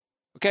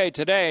Okay,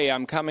 today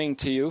I'm coming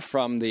to you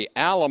from the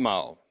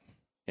Alamo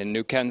in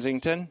New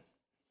Kensington,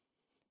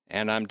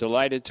 and I'm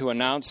delighted to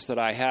announce that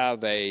I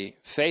have a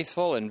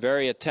faithful and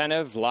very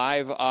attentive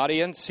live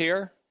audience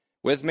here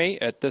with me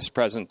at this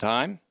present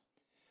time,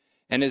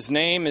 and his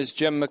name is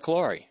Jim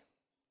McClory,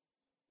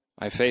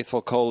 my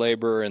faithful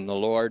co-laborer in the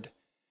Lord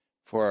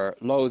for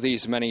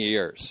these many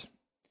years.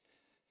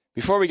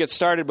 Before we get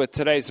started with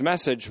today's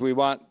message, we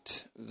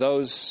want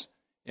those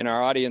in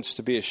our audience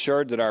to be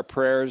assured that our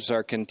prayers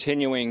are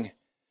continuing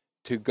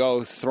to go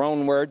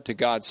throneward to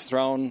God's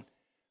throne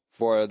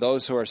for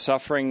those who are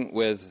suffering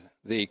with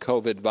the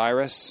COVID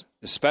virus,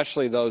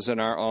 especially those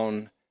in our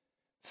own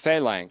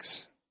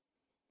phalanx,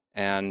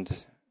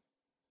 and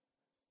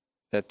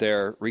that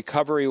their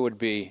recovery would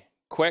be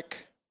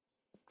quick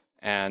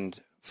and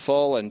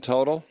full and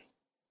total,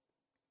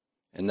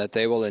 and that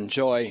they will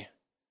enjoy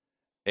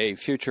a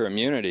future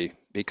immunity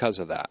because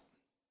of that.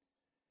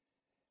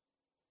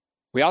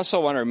 We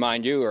also want to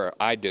remind you, or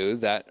I do,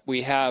 that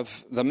we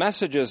have the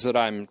messages that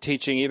I'm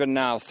teaching even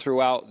now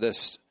throughout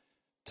this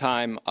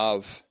time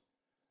of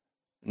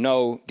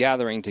no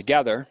gathering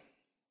together.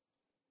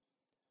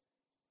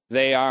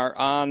 They are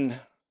on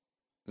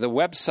the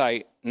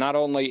website not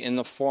only in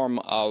the form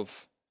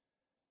of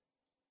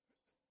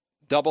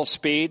double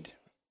speed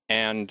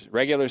and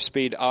regular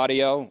speed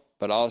audio,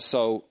 but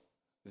also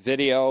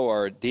video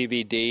or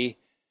DVD.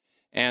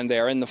 And they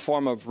are in the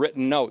form of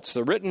written notes.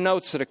 The written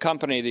notes that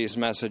accompany these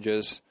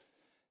messages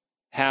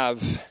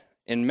have,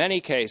 in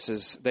many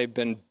cases, they've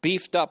been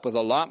beefed up with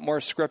a lot more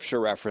scripture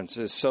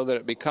references so that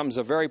it becomes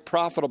a very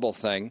profitable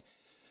thing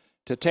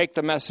to take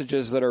the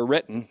messages that are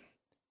written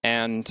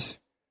and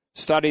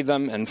study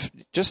them.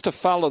 And just to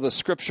follow the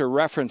scripture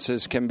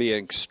references can be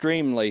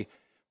extremely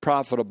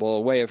profitable,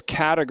 a way of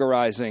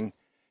categorizing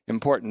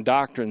important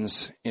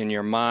doctrines in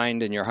your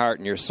mind, in your heart,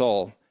 and your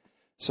soul.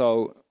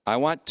 So I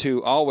want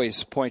to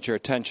always point your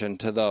attention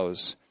to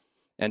those.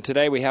 And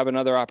today we have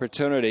another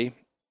opportunity.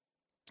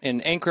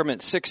 In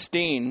increment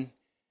 16,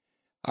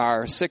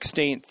 our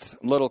 16th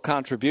little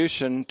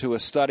contribution to a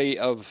study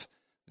of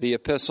the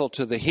epistle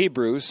to the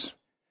Hebrews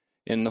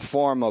in the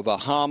form of a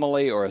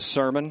homily or a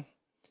sermon.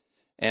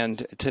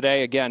 And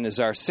today, again, is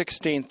our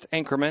 16th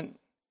increment,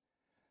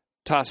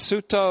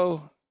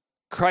 Tasuto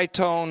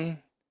Kriton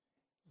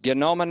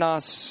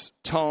Genomenos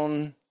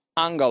ton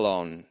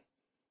Angelon.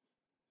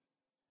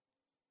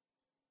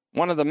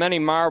 One of the many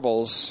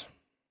marvels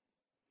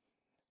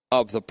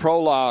of the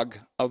prologue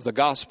of the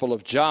Gospel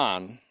of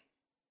John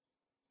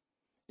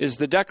is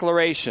the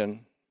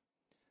declaration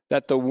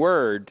that the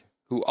Word,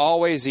 who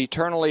always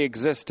eternally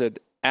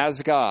existed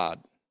as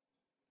God,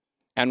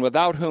 and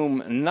without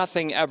whom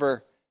nothing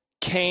ever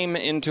came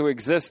into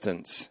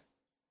existence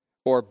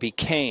or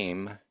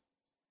became,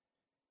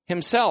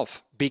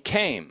 himself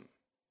became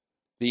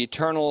the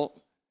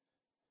eternal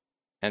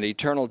and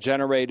eternal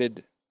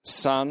generated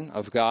Son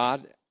of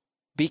God,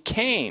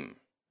 became.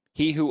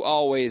 He who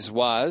always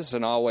was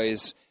and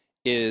always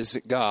is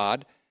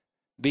God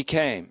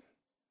became.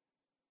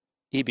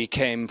 He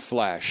became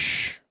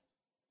flesh.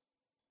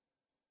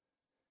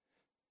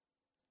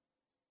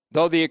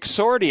 Though the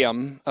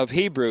exordium of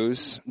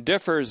Hebrews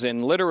differs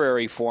in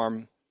literary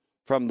form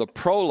from the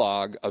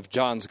prologue of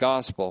John's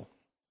Gospel,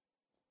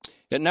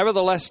 it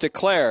nevertheless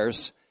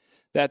declares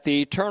that the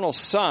eternal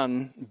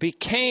Son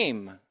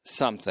became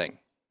something.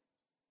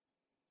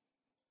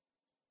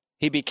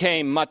 He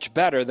became much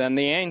better than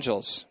the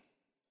angels.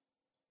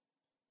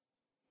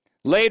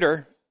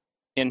 Later,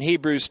 in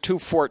Hebrews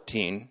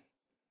 2:14,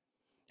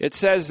 it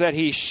says that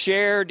he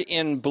shared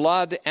in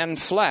blood and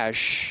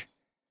flesh,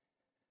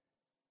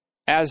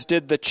 as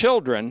did the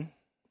children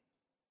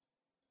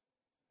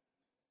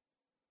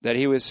that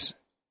he was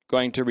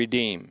going to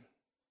redeem,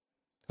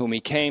 whom he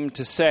came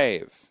to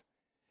save,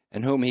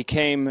 and whom he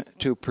came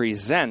to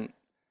present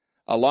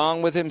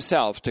along with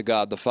himself to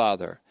God the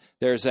Father.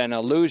 There's an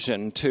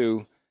allusion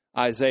to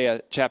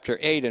Isaiah chapter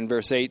 8 and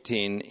verse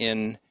 18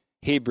 in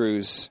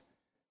Hebrews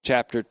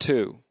chapter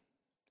 2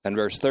 and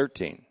verse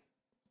 13.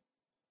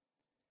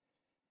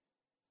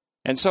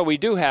 And so we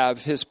do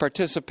have his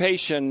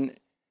participation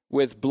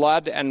with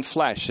blood and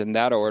flesh in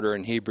that order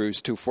in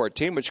Hebrews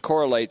 2:14, which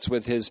correlates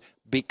with his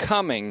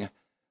becoming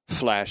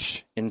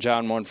flesh in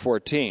John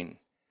 1:14.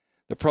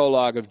 The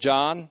prologue of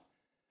John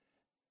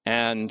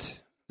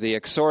and the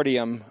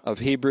exordium of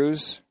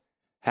Hebrews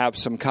have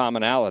some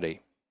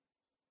commonality.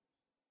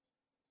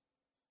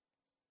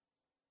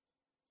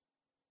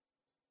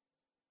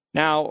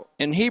 Now,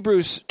 in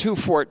Hebrews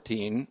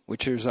 2:14,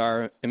 which is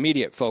our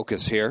immediate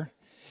focus here,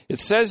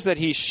 it says that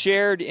he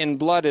shared in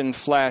blood and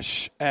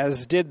flesh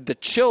as did the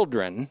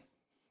children,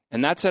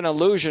 and that's an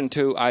allusion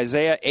to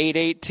Isaiah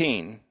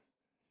 8:18,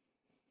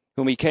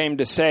 whom he came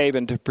to save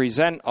and to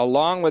present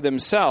along with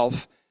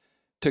himself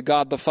to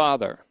God the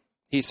Father.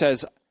 He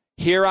says,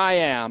 "Here I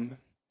am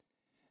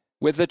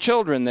with the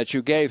children that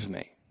you gave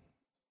me,"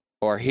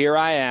 or "Here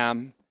I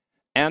am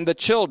and the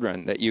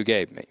children that you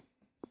gave me."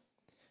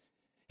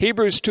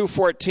 Hebrews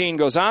 2:14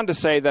 goes on to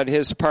say that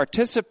his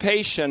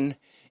participation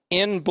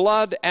in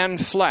blood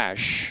and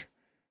flesh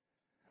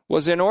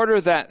was in order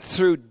that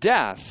through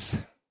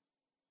death,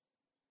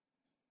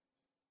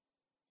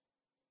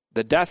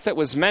 the death that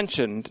was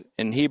mentioned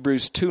in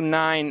Hebrews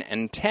 2:9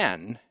 and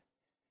 10,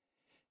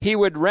 he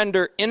would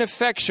render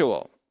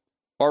ineffectual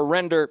or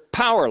render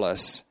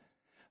powerless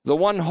the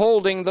one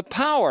holding the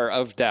power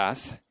of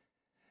death,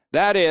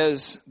 that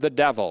is the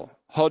devil,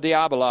 ho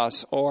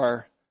diabolos,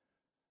 or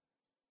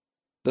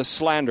the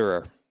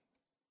slanderer.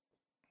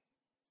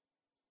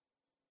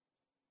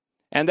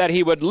 And that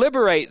he would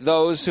liberate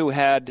those who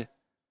had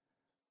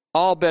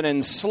all been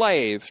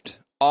enslaved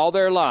all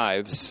their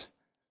lives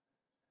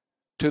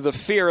to the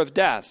fear of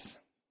death.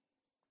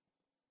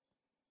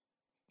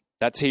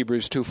 That's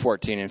Hebrews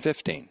 2:14 and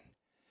 15.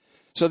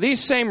 So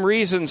these same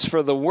reasons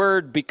for the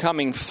Word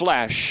becoming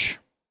flesh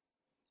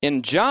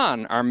in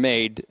John are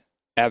made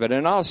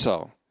evident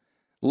also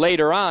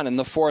later on in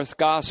the fourth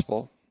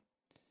gospel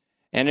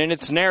and in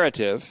its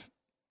narrative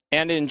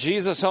and in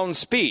Jesus' own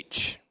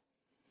speech.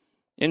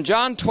 In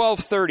John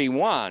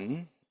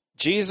 12:31,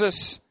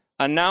 Jesus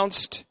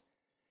announced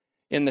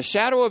in the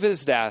shadow of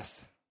his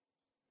death,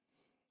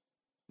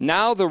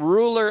 now the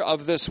ruler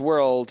of this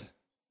world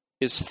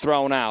is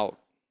thrown out.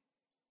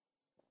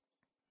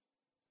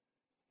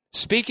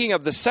 Speaking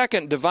of the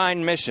second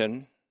divine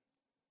mission,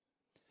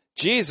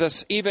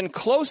 Jesus, even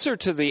closer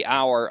to the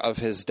hour of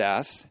his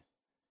death,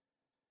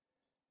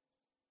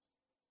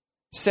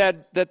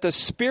 said that the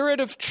Spirit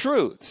of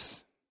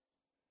truth,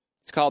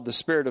 it's called the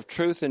Spirit of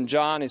truth in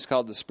John, he's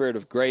called the Spirit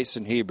of grace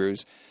in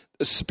Hebrews,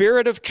 the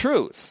Spirit of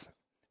truth,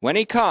 when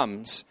he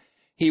comes,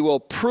 he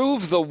will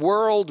prove the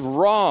world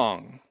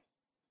wrong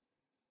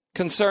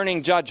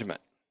concerning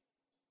judgment.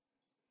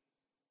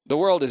 The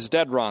world is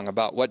dead wrong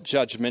about what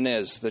judgment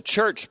is. The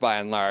church, by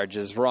and large,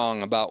 is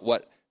wrong about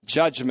what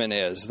judgment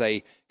is.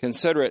 They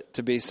consider it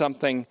to be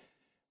something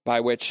by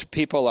which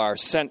people are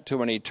sent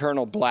to an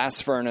eternal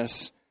blast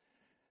furnace.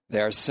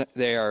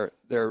 Their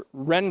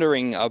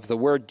rendering of the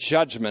word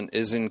judgment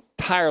is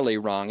entirely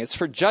wrong. It's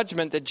for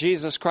judgment that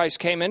Jesus Christ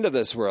came into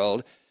this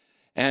world,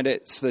 and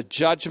it's the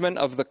judgment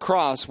of the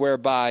cross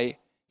whereby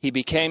he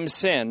became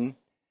sin,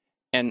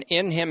 and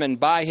in him and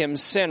by him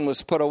sin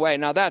was put away.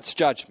 Now that's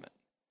judgment.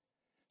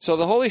 So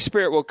the Holy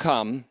Spirit will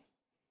come,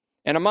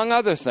 and among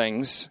other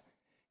things,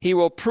 he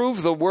will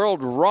prove the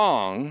world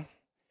wrong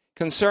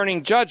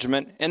concerning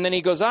judgment. And then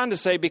he goes on to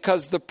say,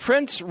 because the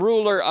prince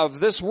ruler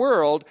of this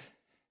world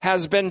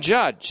has been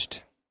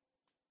judged.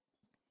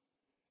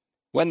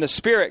 When the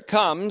Spirit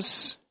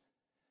comes,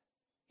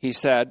 he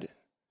said,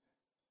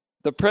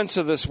 the prince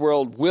of this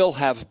world will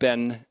have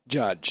been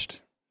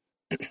judged.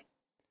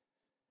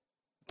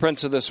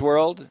 Prince of this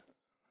world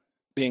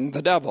being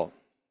the devil,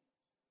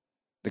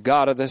 the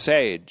god of this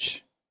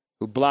age,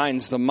 who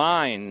blinds the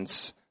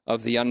minds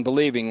of the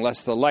unbelieving,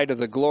 lest the light of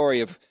the glory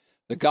of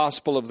the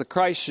gospel of the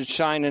Christ should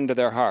shine into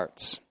their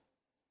hearts.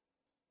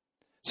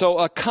 So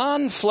a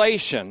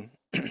conflation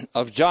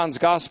of John's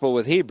gospel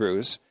with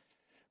Hebrews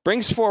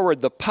brings forward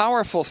the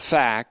powerful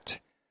fact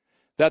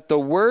that the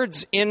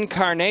Word's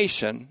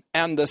incarnation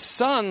and the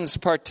Son's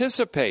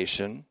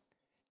participation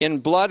in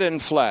blood and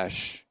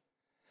flesh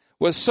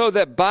was so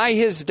that by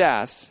his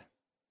death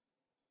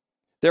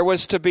there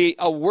was to be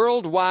a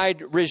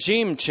worldwide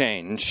regime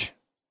change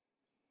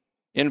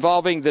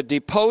involving the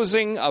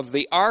deposing of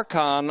the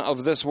archon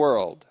of this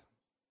world.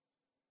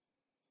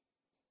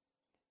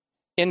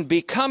 In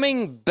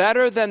becoming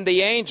better than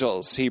the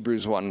angels,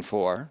 Hebrews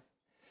 1:4,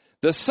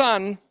 the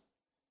Son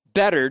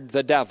bettered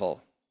the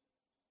devil,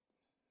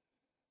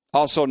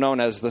 also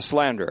known as the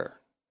slanderer.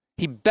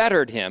 He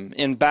bettered him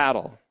in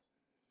battle.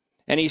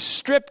 And he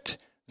stripped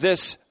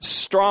this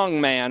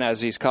strong man, as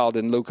he's called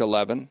in Luke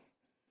 11,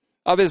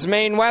 of his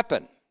main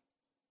weapon,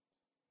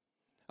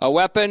 a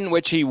weapon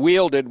which he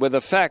wielded with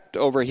effect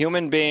over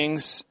human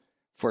beings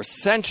for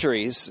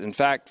centuries, in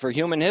fact, for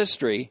human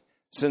history,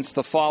 since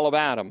the fall of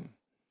Adam.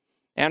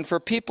 And for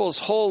people's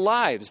whole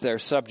lives, they're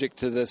subject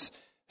to this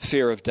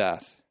fear of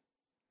death.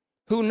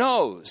 Who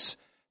knows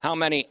how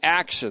many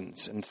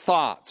actions and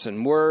thoughts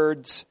and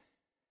words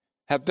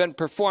have been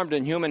performed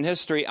in human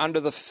history under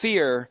the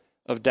fear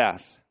of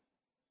death?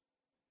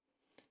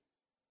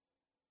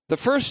 The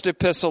first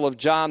epistle of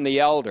John the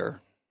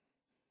Elder,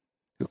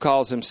 who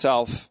calls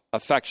himself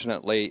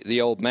affectionately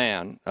the old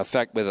man,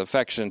 with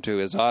affection to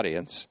his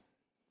audience,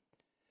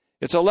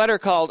 it's a letter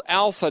called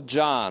Alpha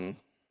John.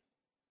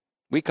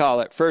 We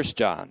call it 1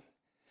 John.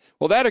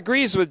 Well, that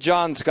agrees with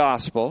John's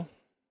gospel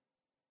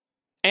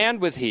and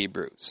with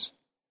Hebrews.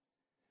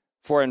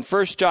 For in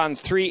 1 John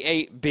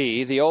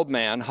 3:8b, the old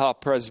man, ha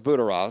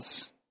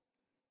presbyteros,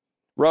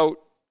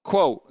 wrote,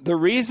 quote, the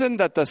reason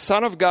that the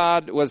Son of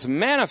God was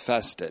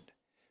manifested,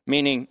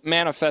 meaning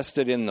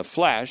manifested in the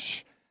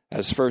flesh,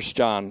 as 1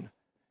 John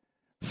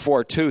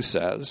 4:2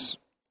 says,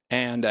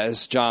 and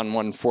as John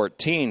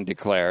 1:14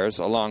 declares,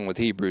 along with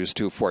Hebrews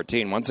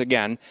 2:14. Once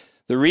again,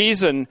 the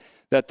reason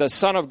that the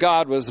Son of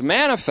God was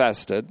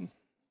manifested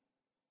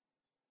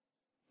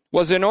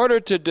was in order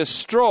to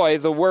destroy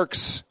the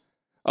works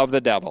of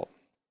the devil.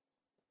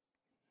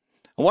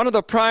 One of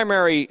the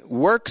primary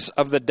works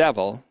of the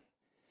devil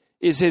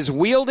is his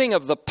wielding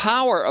of the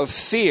power of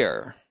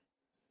fear,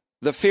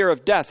 the fear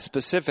of death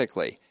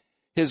specifically,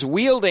 his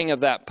wielding of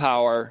that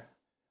power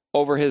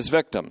over his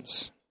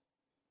victims.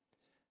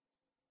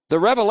 The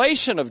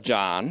revelation of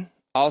John,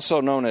 also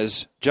known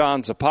as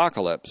John's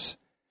Apocalypse,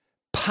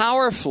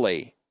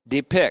 powerfully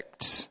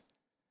depicts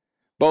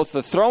both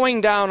the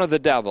throwing down of the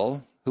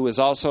devil, who is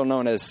also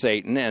known as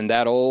Satan, and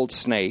that old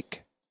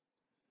snake,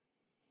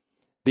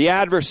 the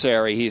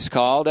adversary he's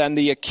called, and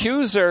the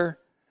accuser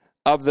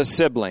of the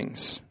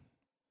siblings.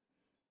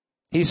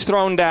 He's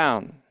thrown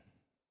down.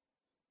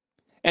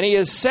 And he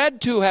is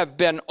said to have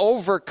been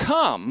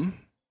overcome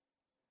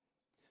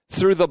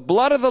through the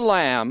blood of the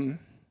Lamb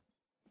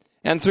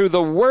and through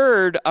the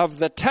word of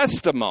the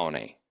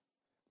testimony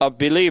of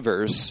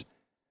believers,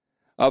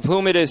 of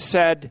whom it is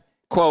said,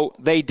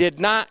 quote, they did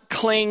not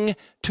cling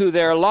to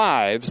their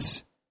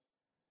lives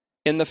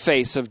in the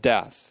face of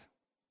death.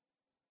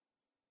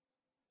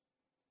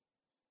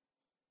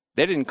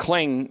 They didn't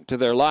cling to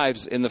their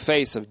lives in the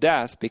face of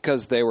death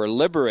because they were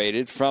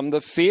liberated from the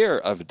fear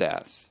of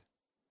death.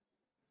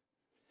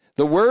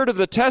 The word of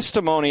the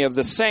testimony of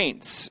the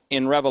saints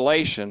in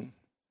Revelation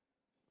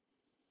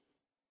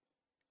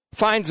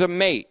finds a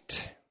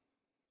mate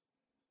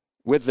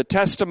with the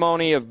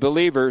testimony of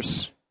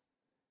believers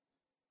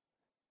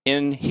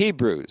in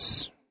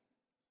Hebrews.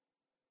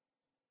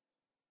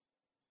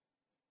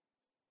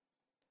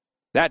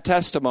 That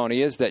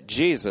testimony is that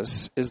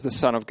Jesus is the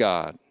Son of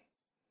God.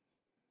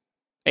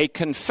 A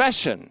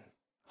confession,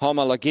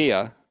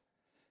 homologia,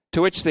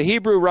 to which the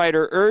Hebrew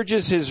writer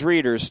urges his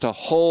readers to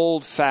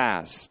hold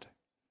fast.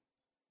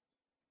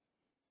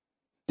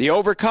 The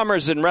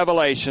overcomers in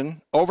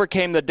Revelation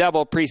overcame the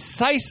devil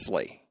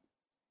precisely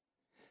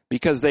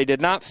because they did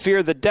not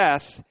fear the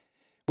death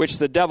which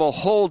the devil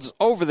holds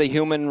over the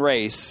human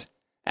race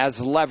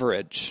as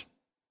leverage.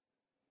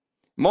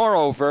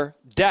 Moreover,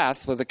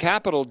 death, with a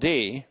capital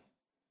D,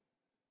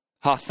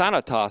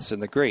 Hathanatos in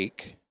the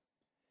Greek,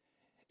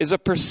 is a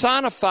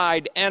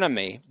personified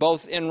enemy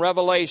both in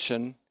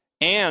Revelation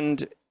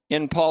and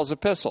in Paul's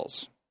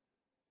epistles.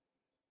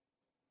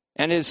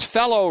 And his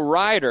fellow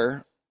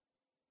rider,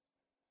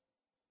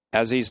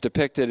 as he's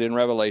depicted in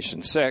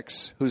Revelation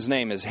 6, whose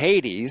name is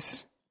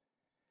Hades,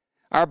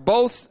 are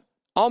both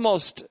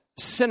almost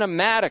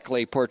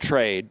cinematically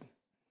portrayed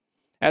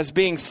as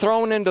being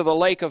thrown into the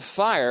lake of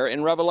fire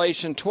in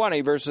Revelation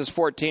 20, verses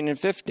 14 and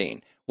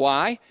 15.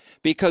 Why?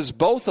 Because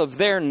both of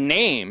their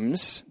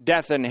names,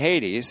 death and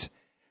Hades,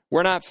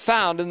 were not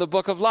found in the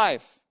book of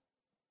life.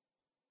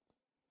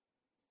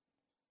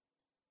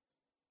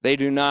 They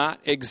do not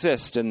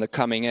exist in the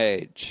coming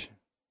age.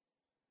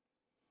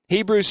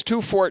 Hebrews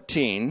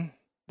 2:14,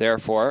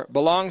 therefore,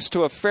 belongs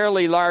to a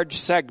fairly large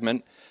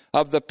segment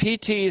of the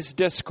PT's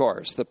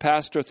discourse, the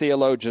pastor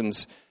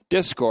theologian's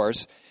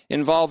discourse,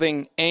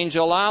 involving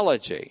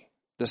angelology,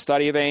 the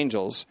study of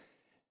angels,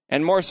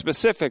 and more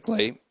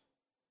specifically,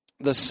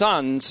 the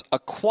Son's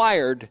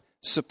acquired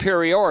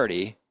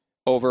superiority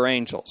over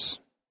angels.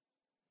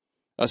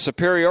 A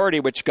superiority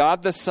which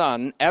God the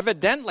Son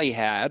evidently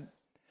had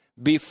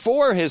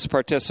before his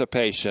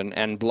participation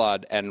in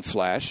blood and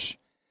flesh,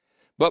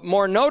 but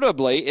more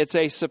notably, it's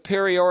a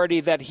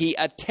superiority that he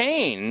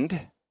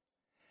attained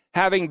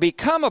having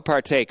become a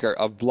partaker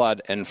of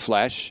blood and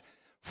flesh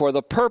for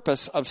the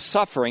purpose of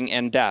suffering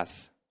and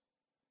death.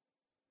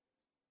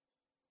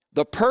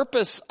 The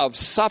purpose of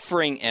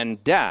suffering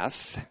and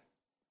death,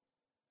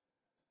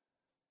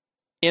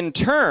 in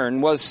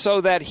turn, was so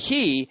that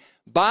he,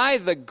 by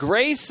the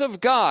grace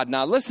of God,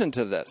 now listen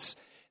to this,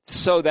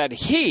 so that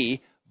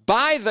he,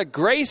 by the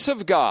grace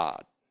of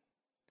God,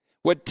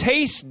 would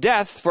taste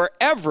death for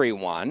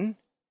everyone,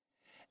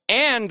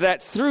 and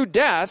that through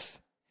death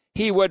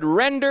he would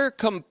render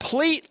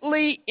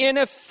completely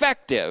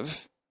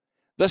ineffective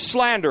the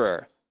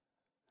slanderer,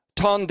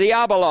 ton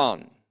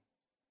diabolon,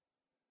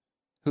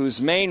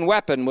 whose main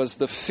weapon was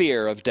the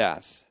fear of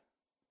death.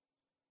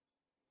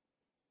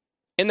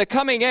 In the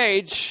coming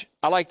age,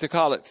 I like to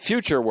call it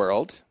future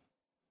world,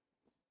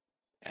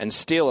 and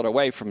steal it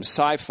away from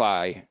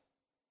sci-fi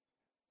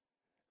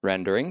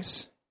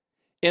renderings.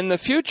 In the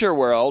future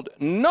world,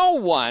 no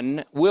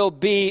one will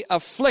be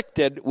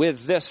afflicted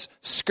with this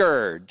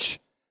scourge,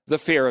 the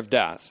fear of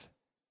death.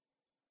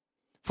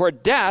 For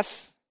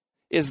death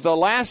is the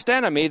last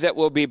enemy that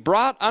will be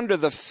brought under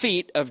the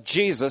feet of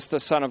Jesus, the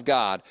Son of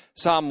God.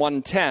 Psalm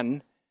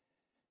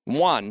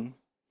 110:1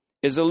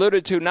 is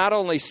alluded to not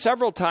only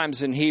several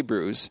times in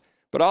Hebrews,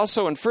 but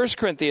also in 1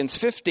 Corinthians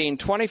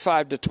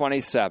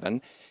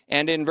 15:25-27,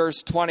 and in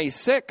verse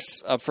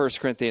 26 of 1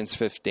 Corinthians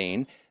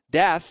 15,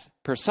 death,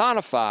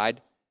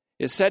 personified,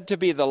 is said to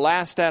be the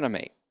last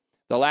enemy.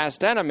 The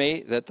last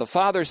enemy that the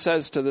Father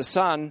says to the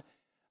Son,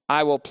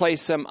 I will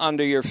place him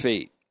under your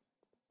feet.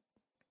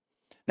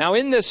 Now,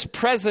 in this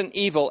present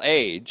evil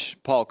age,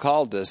 Paul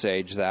called this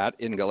age that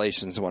in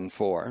Galatians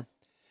 1:4,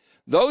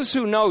 those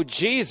who know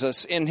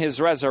Jesus in his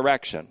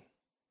resurrection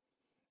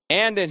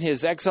and in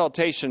his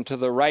exaltation to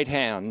the right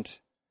hand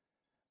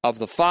of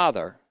the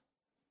Father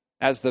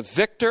as the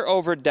victor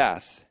over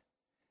death,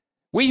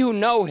 we who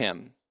know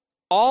him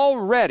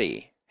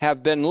already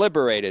have been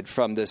liberated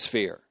from this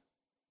fear.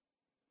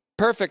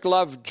 Perfect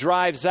love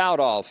drives out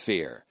all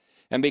fear.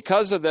 And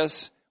because of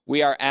this,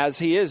 we are as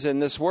he is in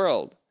this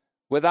world,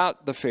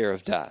 without the fear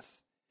of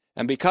death.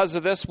 And because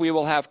of this, we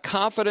will have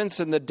confidence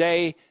in the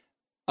day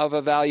of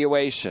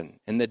evaluation,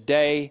 in the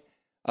day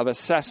of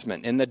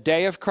assessment, in the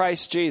day of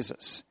Christ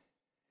Jesus,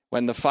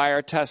 when the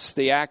fire tests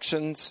the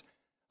actions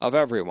of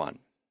everyone.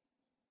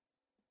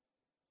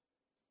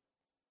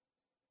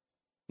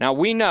 Now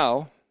we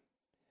know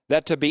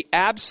that to be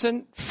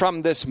absent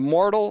from this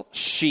mortal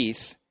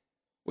sheath,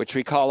 which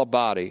we call a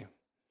body,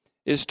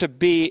 is to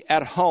be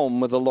at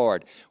home with the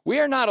Lord. We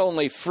are not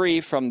only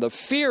free from the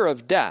fear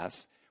of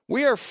death,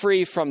 we are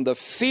free from the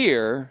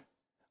fear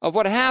of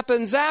what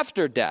happens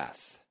after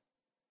death.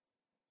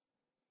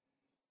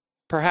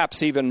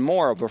 Perhaps even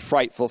more of a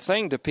frightful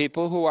thing to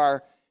people who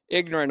are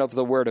ignorant of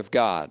the Word of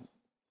God.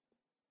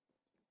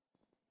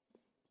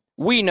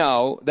 We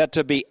know that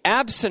to be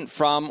absent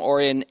from or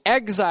in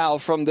exile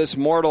from this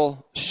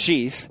mortal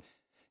sheath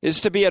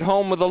is to be at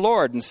home with the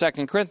Lord in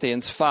 2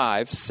 Corinthians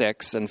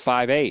 5:6 and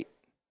 5:8.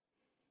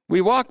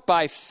 We walk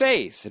by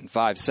faith in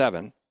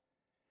 5:7,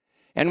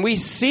 and we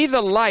see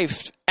the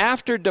life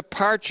after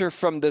departure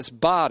from this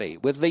body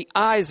with the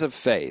eyes of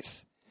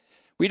faith.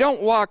 We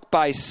don't walk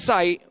by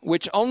sight,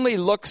 which only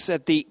looks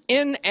at the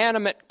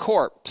inanimate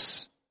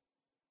corpse.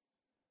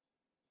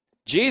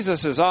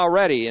 Jesus is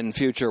already in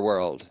future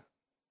world.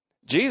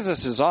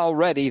 Jesus is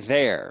already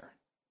there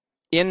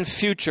in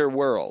future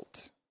world.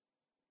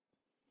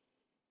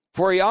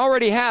 For he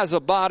already has a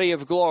body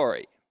of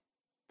glory.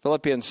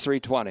 Philippians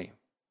 3:20.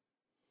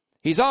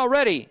 He's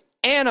already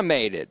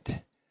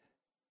animated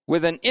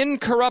with an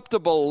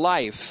incorruptible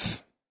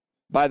life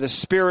by the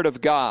Spirit of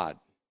God.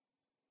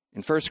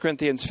 In 1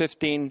 Corinthians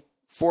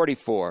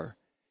 15:44,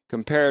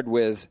 compared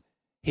with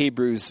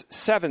Hebrews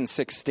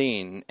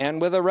 7:16,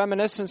 and with a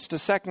reminiscence to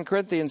 2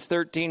 Corinthians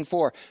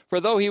 13:4. For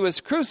though he was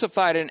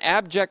crucified in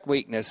abject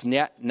weakness,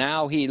 yet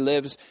now he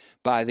lives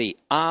by the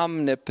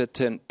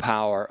omnipotent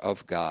power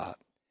of God.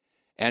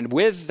 And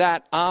with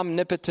that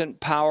omnipotent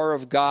power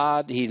of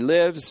God, he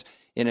lives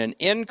in an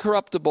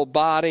incorruptible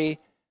body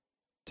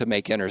to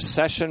make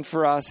intercession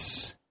for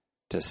us,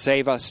 to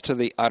save us to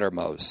the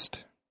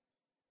uttermost.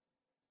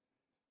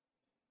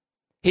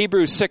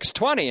 Hebrews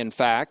 6:20, in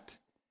fact,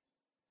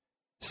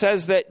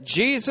 says that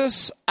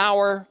Jesus,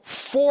 our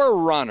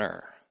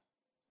forerunner,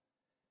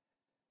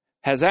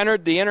 has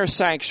entered the inner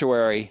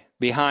sanctuary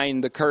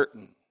behind the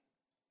curtain.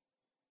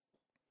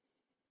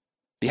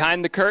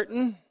 Behind the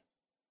curtain,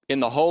 in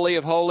the Holy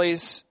of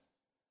Holies,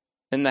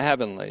 in the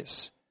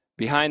heavenlies.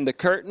 Behind the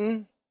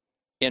curtain,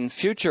 in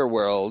future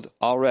world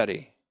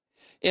already.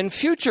 In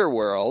future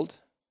world,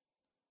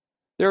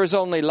 there is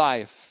only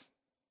life.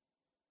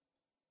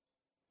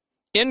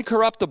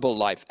 Incorruptible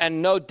life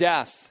and no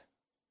death.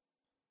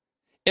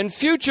 In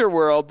future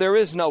world, there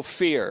is no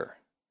fear.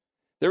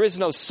 There is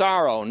no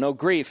sorrow, no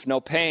grief,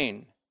 no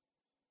pain,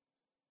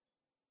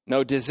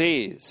 no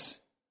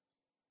disease.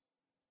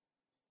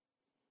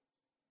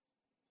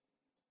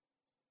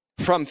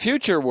 From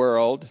future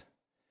world,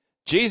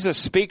 Jesus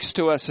speaks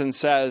to us and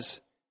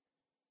says,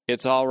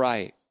 it's all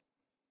right.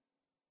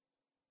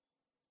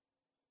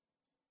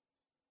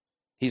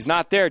 He's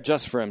not there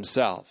just for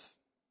himself.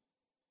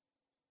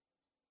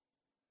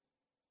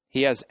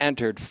 He has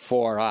entered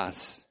for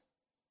us.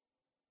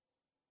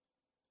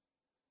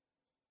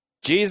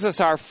 Jesus,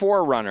 our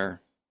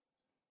forerunner,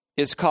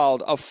 is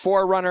called a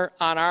forerunner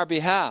on our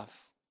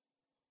behalf.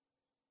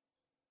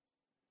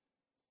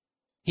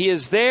 He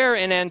is there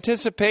in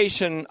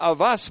anticipation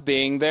of us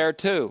being there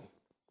too.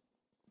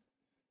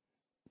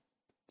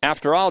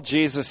 After all,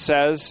 Jesus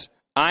says,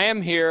 I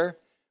am here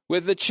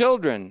with the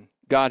children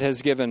God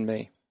has given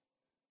me.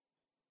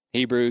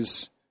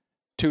 Hebrews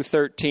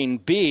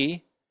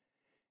 2:13b,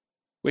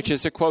 which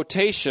is a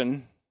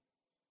quotation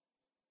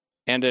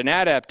and an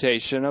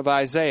adaptation of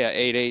Isaiah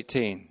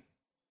 8:18.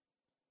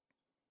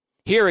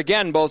 Here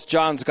again, both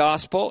John's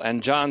Gospel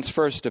and John's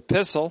first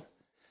epistle,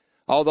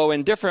 although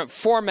in different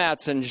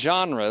formats and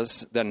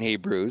genres than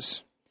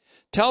Hebrews,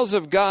 tells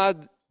of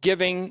God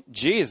giving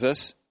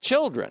Jesus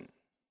children.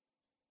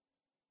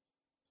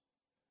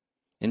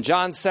 In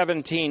John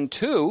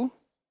 17:2,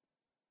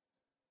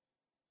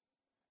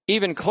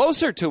 even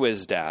closer to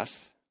his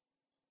death,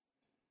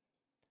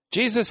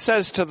 Jesus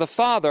says to the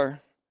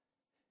Father,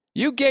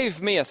 you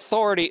gave me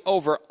authority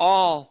over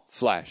all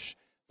flesh.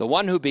 The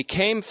one who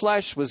became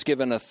flesh was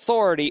given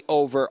authority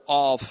over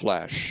all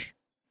flesh.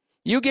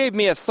 You gave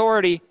me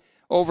authority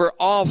over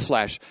all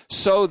flesh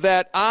so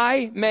that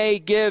I may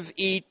give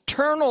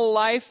eternal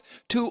life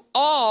to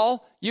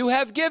all you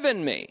have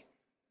given me.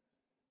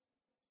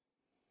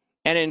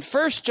 And in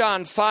 1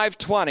 John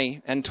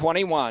 5:20 and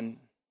 21,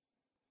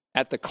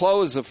 at the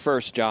close of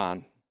 1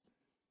 John,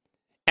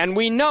 and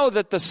we know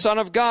that the Son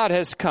of God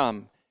has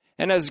come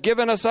and has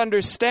given us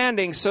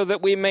understanding so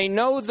that we may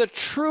know the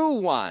true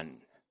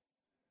one.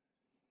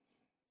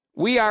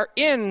 We are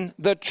in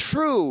the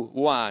true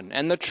one,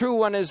 and the true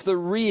one is the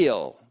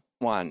real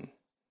one.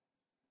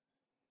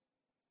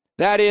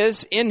 That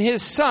is, in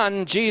his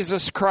Son,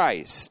 Jesus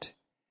Christ.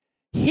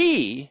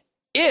 He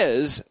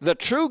is the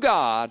true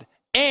God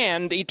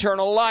and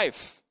eternal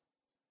life.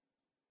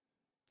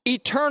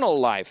 Eternal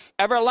life,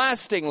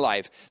 everlasting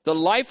life, the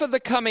life of the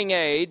coming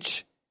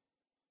age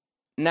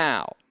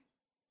now.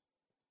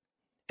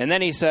 And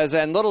then he says,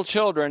 and little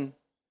children,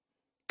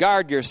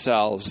 guard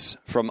yourselves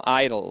from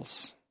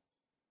idols.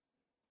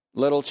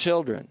 Little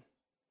children,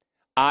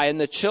 I and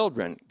the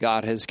children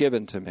God has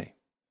given to me.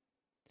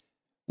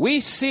 We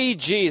see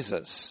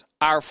Jesus,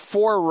 our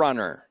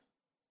forerunner.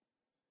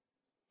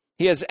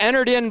 He has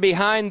entered in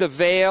behind the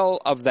veil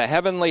of the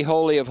heavenly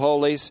Holy of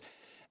Holies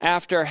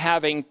after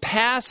having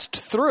passed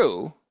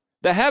through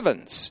the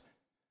heavens.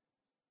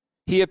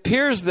 He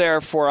appears there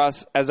for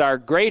us as our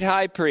great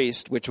high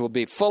priest, which will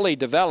be fully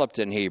developed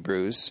in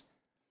Hebrews,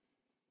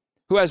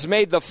 who has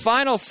made the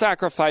final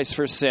sacrifice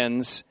for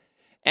sins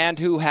and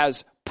who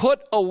has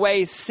put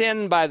away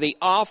sin by the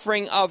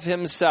offering of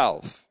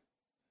himself.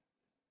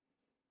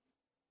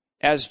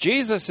 As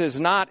Jesus is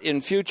not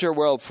in future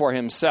world for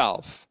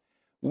himself,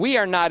 we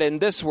are not in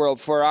this world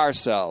for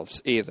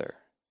ourselves either.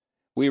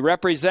 We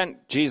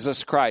represent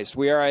Jesus Christ.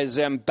 We are his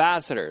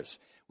ambassadors.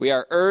 We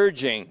are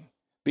urging,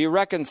 be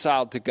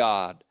reconciled to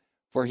God,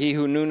 for he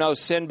who knew no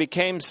sin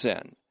became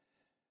sin,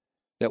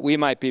 that we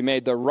might be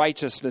made the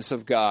righteousness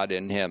of God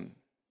in him.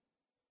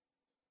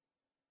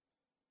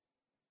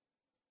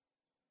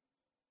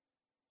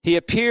 He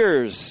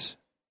appears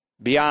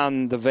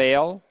beyond the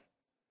veil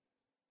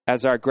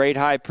as our great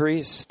high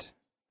priest.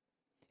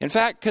 In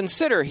fact,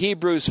 consider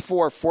Hebrews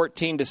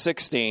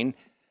 4:14-16.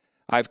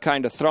 I've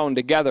kind of thrown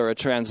together a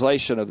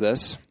translation of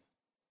this,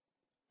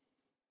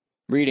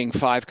 reading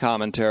 5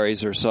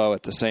 commentaries or so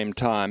at the same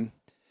time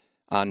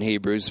on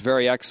Hebrews,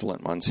 very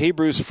excellent ones.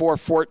 Hebrews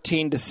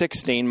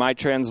 4:14-16, my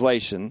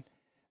translation,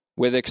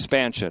 with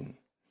expansion.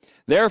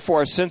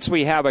 Therefore, since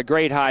we have a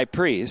great high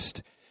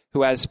priest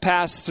who has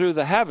passed through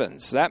the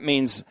heavens, that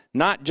means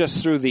not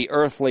just through the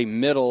earthly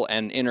middle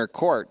and inner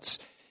courts,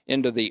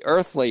 into the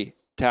earthly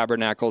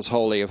tabernacle's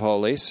Holy of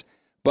Holies,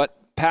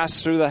 but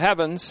passed through the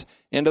heavens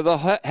into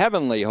the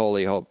heavenly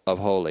Holy of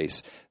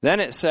Holies. Then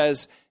it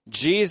says,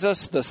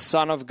 Jesus, the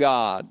Son of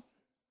God.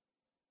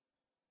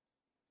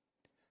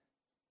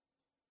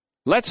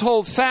 Let's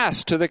hold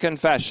fast to the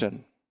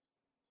confession.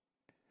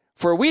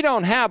 For we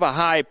don't have a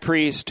high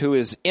priest who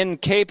is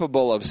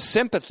incapable of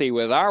sympathy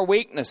with our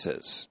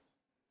weaknesses,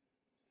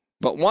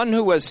 but one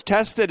who was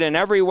tested in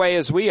every way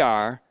as we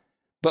are,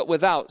 but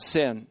without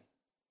sin.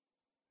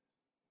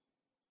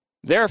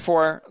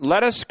 Therefore,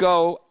 let us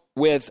go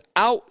with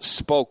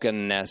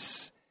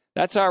outspokenness.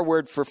 That's our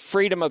word for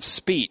freedom of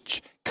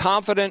speech.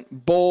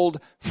 Confident, bold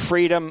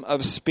freedom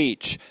of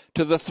speech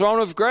to the throne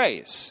of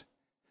grace,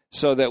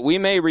 so that we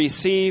may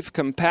receive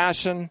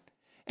compassion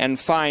and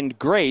find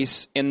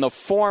grace in the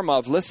form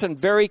of, listen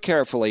very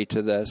carefully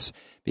to this,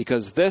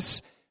 because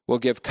this will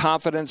give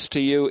confidence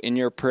to you in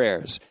your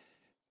prayers.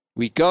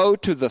 We go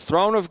to the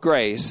throne of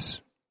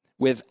grace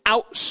with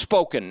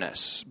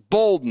outspokenness,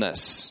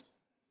 boldness,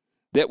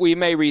 that we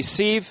may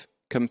receive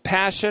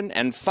compassion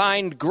and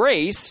find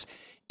grace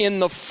in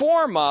the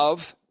form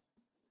of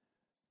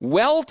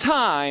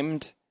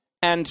well-timed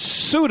and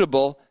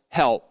suitable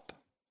help.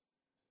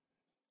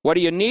 What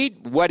do you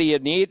need? What do you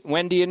need?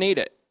 When do you need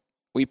it?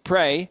 We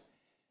pray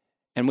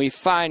and we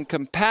find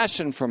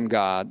compassion from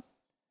God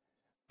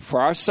for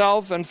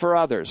ourselves and for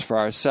others,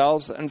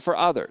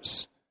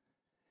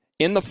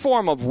 in the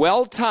form of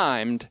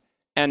well-timed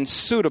and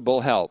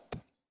suitable help.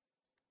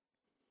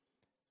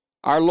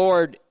 Our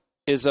Lord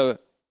is a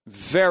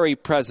very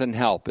present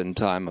help in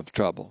time of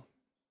trouble.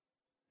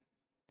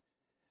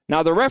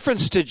 Now, the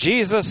reference to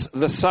Jesus,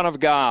 the Son of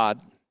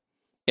God,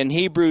 in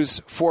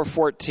Hebrews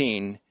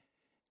 4:14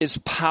 is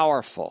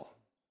powerful.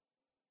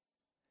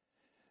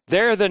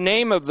 There, the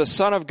name of the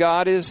Son of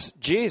God is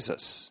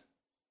Jesus.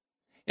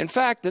 In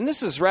fact, and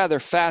this is rather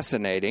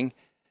fascinating,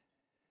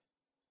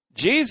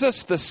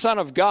 Jesus, the Son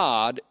of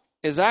God,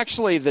 is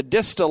actually the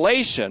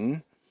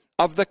distillation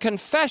of the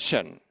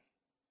confession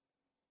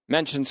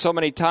mentioned so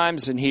many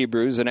times in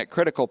Hebrews and at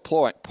critical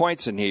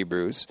points in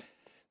Hebrews,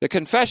 the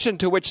confession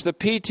to which the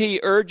PT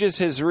urges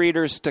his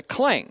readers to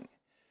cling,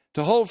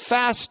 to hold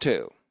fast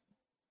to.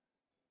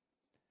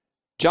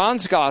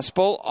 John's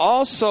Gospel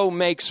also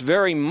makes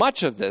very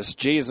much of this,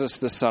 Jesus,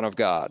 the Son of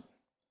God.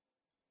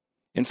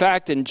 In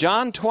fact, in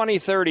John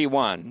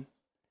 20:31,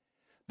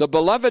 the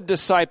beloved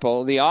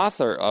disciple, the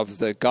author of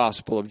the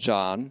Gospel of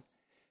John,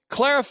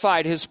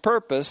 clarified his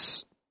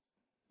purpose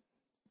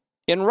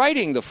in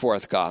writing the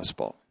fourth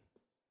Gospel.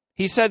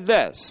 He said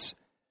this,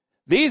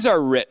 "These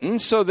are written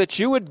so that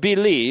you would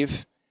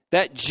believe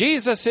that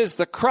Jesus is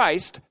the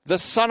Christ, the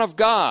Son of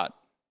God,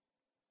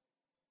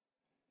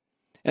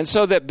 and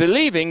so that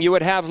believing you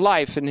would have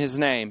life in his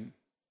name."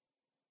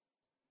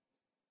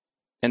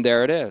 And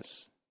there it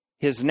is,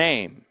 his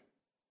name,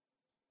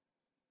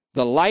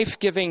 the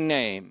life-giving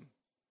name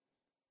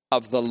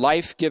of the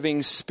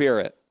life-giving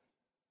Spirit.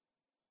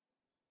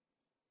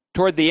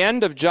 Toward the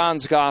end of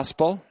John's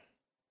Gospel,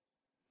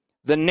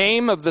 the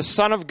name of the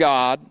Son of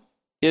God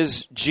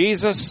is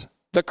Jesus,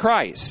 the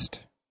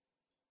Christ.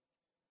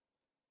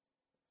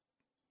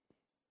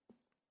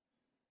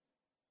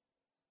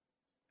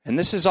 And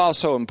this is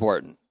also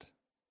important.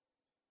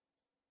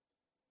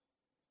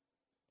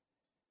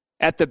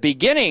 At the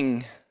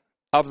beginning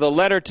of the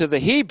letter to the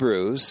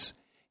Hebrews,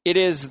 it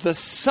is the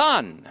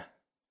Son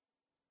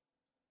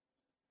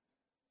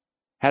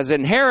has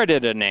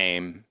inherited a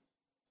name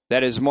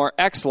that is more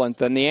excellent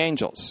than the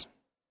angels.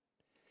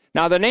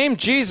 Now, the name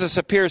Jesus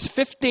appears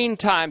 15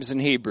 times in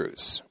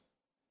Hebrews,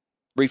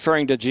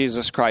 referring to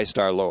Jesus Christ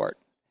our Lord.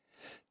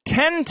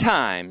 10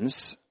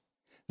 times,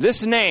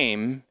 this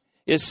name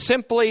is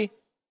simply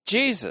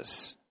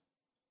Jesus.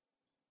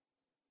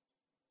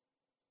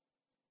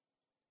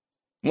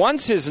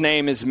 Once his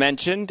name is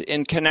mentioned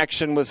in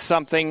connection with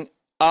something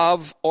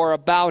of or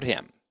about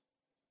him.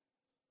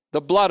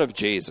 The blood of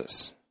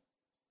Jesus.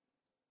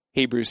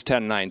 Hebrews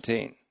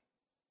 10:19.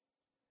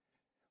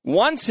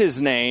 Once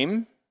his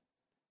name,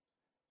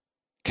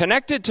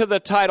 connected to the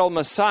title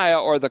Messiah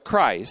or the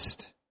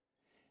Christ,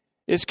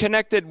 is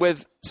connected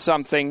with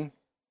something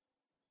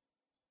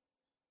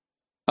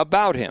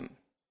about him.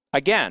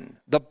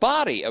 Again, the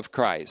body of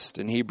Christ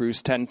in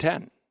Hebrews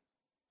 10:10.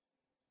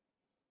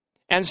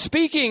 And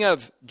speaking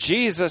of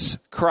Jesus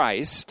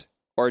Christ,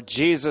 or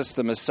Jesus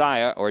the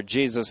Messiah, or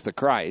Jesus the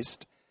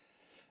Christ,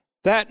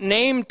 that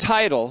name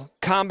title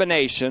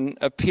combination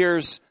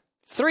appears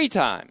 3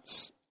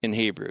 times in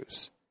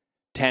Hebrews.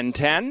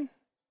 10:10,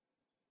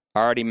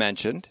 already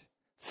mentioned.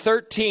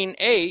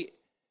 13:8,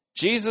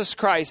 Jesus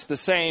Christ the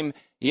same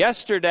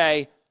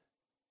yesterday,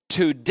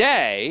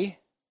 today,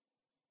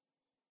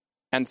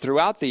 and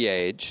throughout the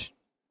age.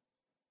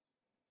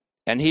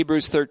 And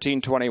Hebrews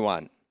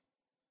 13:21.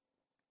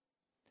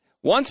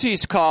 Once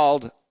he's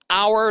called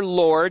our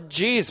Lord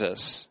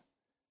Jesus,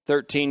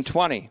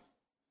 13:20,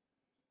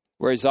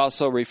 where he's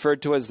also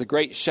referred to as the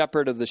great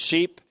shepherd of the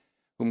sheep,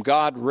 whom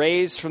God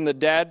raised from the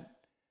dead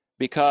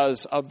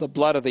because of the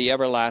blood of the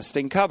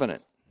everlasting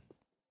covenant,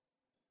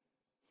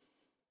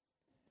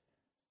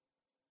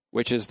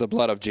 which is the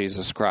blood of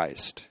Jesus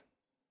Christ.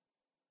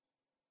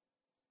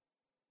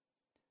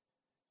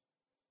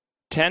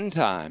 10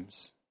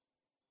 times,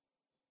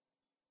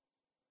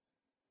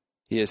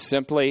 he is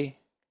simply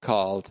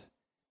called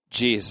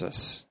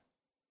Jesus.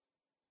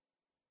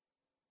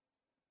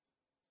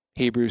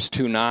 Hebrews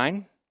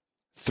 2:9,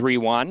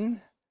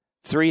 3:1,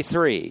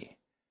 3:3,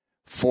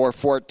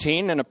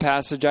 4:14 in a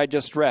passage I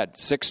just read,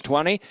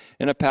 6:20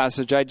 in a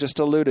passage I just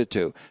alluded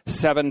to,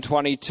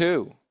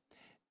 7:22,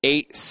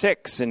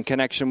 8:6 in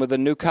connection with the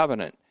new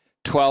covenant,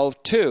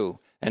 12:2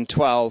 and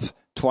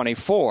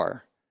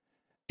 12:24,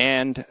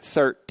 and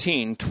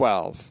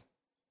 13:12.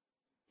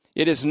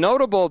 It is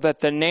notable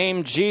that the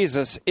name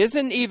Jesus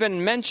isn't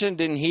even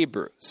mentioned in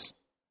Hebrews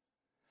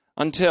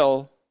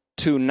until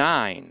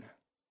 2:9.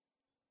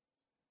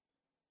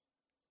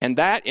 And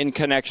that in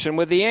connection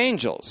with the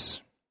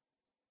angels.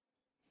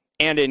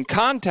 And in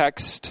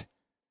context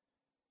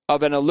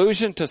of an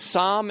allusion to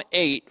Psalm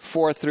 8,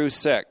 4 through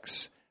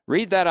 6.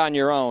 Read that on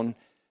your own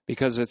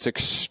because it's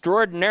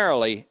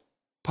extraordinarily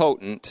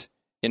potent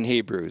in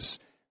Hebrews.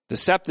 The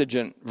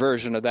Septuagint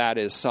version of that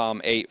is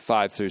Psalm 8,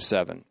 5 through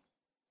 7.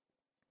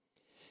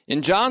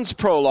 In John's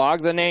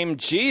prologue, the name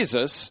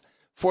Jesus,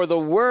 for the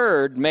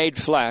Word made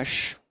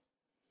flesh,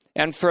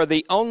 and for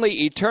the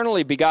only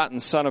eternally begotten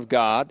Son of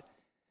God,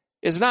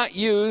 is not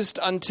used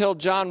until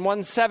John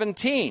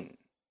 1:17,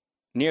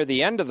 near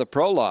the end of the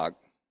prologue.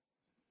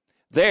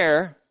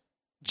 There,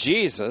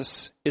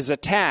 Jesus is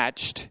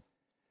attached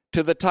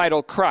to the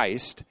title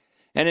Christ,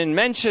 and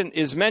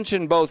is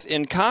mentioned both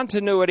in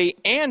continuity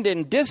and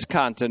in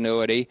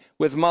discontinuity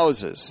with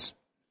Moses.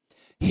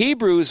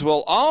 Hebrews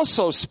will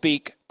also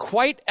speak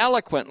quite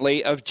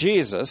eloquently of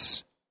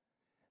Jesus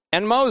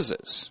and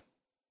Moses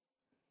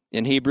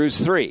in Hebrews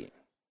 3.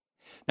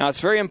 Now, it's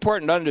very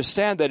important to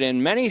understand that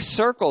in many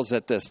circles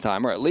at this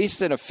time, or at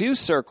least in a few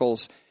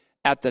circles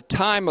at the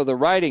time of the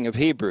writing of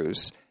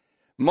Hebrews,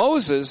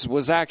 Moses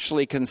was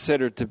actually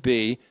considered to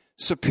be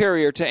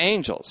superior to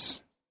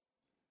angels.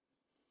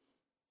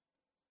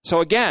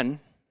 So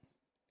again,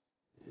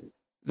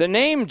 the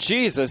name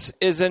Jesus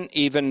isn't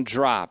even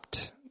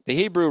dropped. The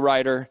Hebrew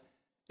writer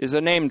is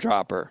a name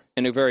dropper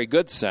in a very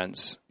good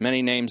sense.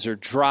 Many names are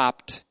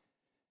dropped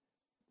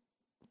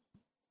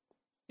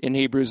in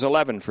Hebrews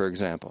 11, for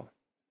example.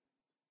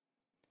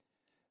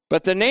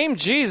 But the name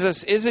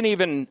Jesus isn't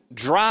even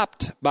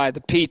dropped by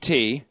the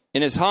PT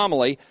in his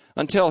homily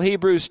until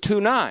Hebrews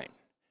 2:9.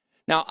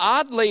 Now,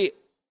 oddly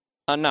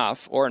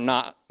enough, or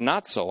not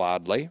so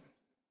oddly,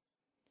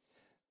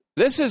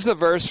 this is the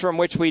verse from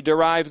which we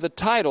derive the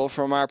title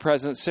from our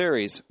present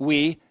series,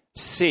 We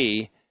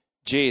See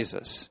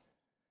Jesus.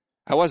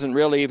 I wasn't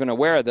really even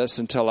aware of this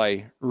until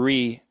I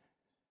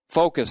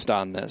refocused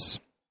on this.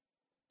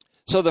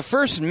 So the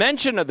first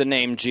mention of the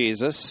name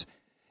Jesus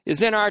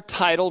is in our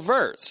title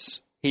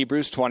verse,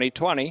 Hebrews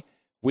 20:20.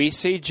 We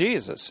see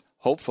Jesus,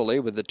 hopefully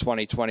with the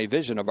 2020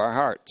 vision of our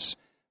hearts,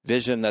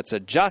 vision that's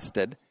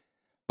adjusted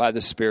by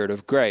the Spirit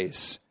of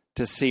grace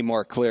to see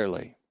more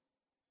clearly.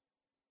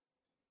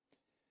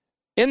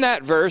 In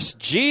that verse,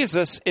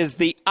 Jesus is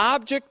the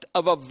object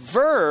of a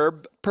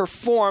verb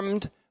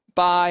performed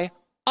by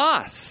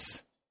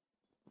us.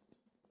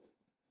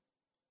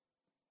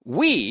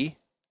 We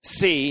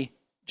see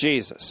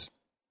Jesus.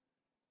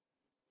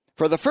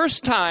 For the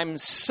first time,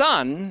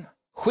 son,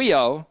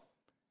 huio,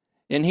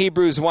 in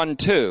Hebrews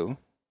 1:2,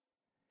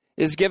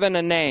 is given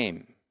a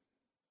name.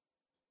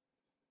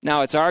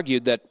 Now, it's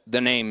argued that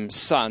the name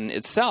son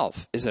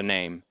itself is a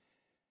name.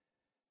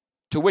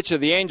 To which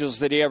of the angels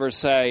did he ever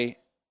say,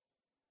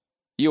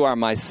 "You are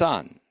my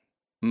son,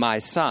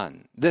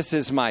 this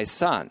is my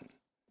son"?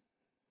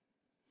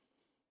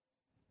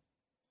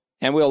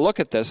 And we'll look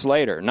at this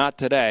later, not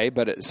today,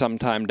 but at some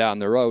time down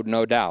the road,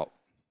 no doubt.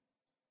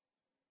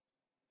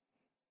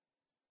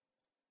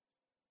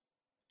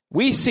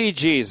 We see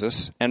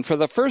Jesus, and for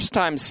the first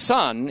time,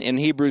 son in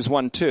Hebrews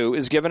 1:2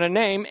 is given a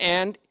name,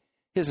 and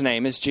his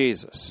name is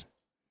Jesus.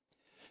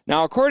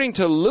 Now, according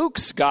to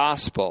Luke's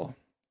gospel,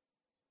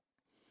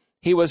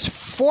 he was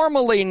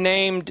formally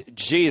named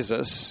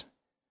Jesus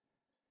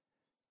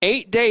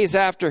 8 days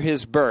after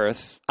his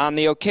birth on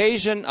the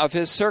occasion of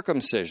his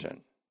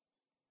circumcision.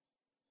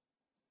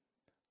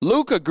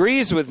 Luke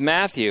agrees with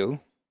Matthew,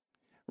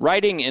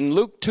 writing in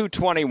Luke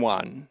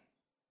 2:21,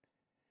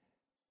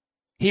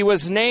 he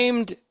was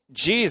named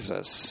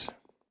Jesus,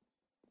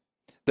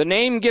 the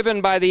name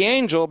given by the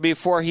angel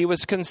before he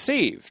was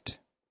conceived.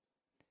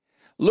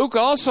 Luke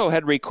also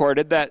had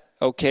recorded that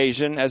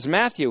occasion as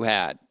Matthew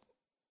had.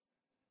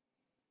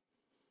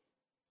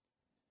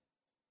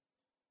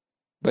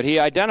 But he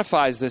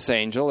identifies this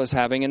angel as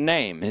having a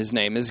name. His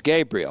name is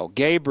Gabriel.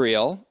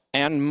 Gabriel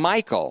and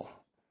Michael,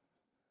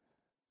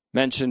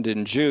 mentioned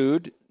in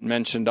Jude,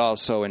 mentioned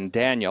also in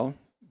Daniel,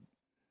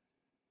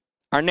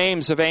 are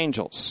names of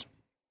angels.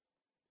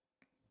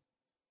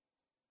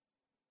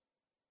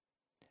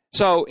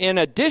 So, in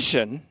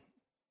addition,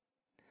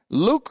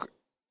 Luke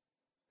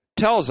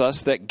tells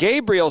us that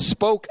Gabriel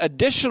spoke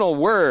additional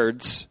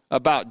words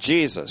about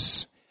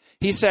Jesus.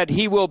 He said,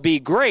 "He will be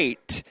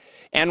great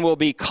and will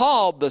be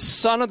called the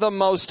Son of the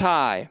Most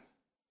High.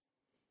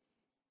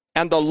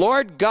 And the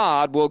Lord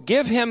God will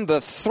give him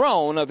the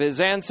throne of his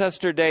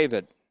ancestor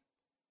David."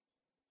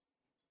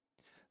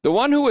 The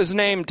one who was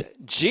named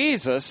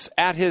Jesus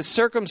at his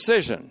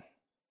circumcision,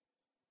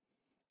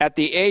 at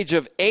the age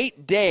of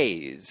 8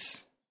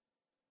 days,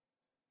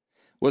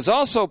 was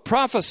also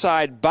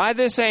prophesied by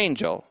this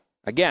angel,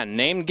 again,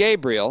 named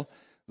Gabriel,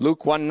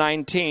 Luke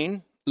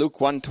 1:19,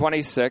 Luke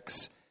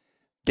 1:26,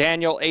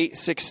 Daniel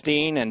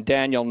 8:16, and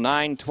Daniel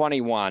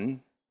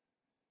 9:21,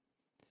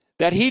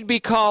 that he'd be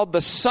called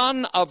the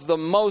Son of the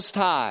Most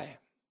High,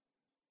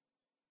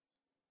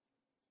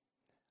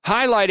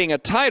 highlighting a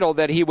title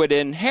that he would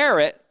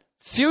inherit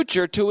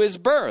future to his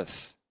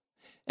birth,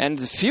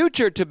 and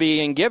future to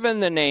being given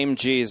the name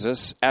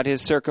Jesus at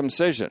his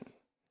circumcision.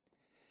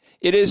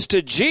 It is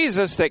to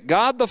Jesus that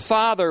God the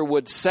Father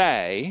would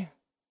say,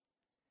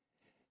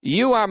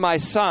 "You are my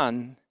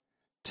son,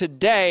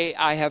 today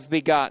I have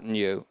begotten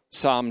you,"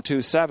 Psalm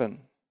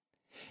 2:7.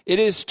 It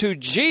is to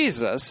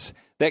Jesus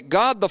that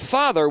God the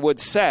Father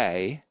would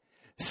say,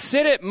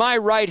 "Sit at my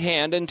right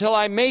hand until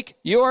I make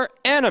your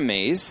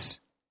enemies,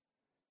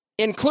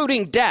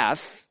 including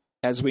death,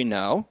 as we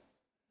know,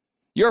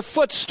 your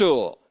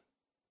footstool,"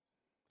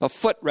 a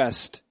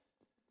footrest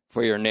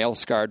for your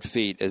nail-scarred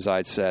feet, as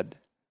I said.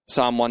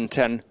 Psalm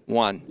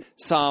 110:1.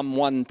 Psalm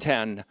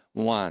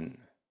 110:1.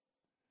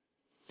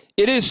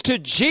 It is to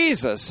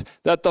Jesus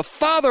that the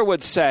Father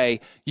would say,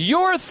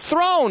 "Your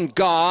throne,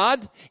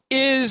 God,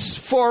 is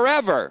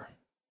forever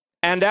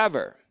and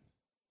ever.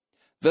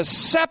 The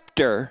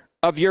scepter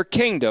of your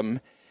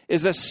kingdom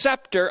is a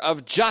scepter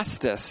of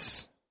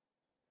justice.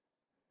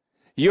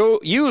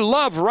 You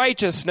love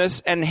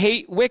righteousness and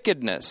hate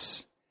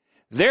wickedness.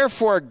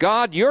 Therefore,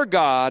 God, your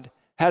God,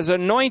 has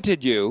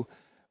anointed you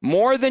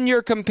more than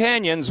your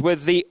companions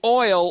with the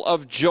oil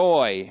of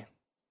joy."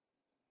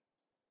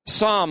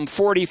 Psalm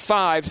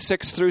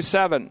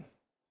 45:6-7.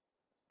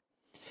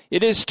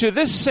 It is to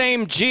this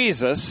same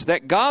Jesus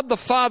that God the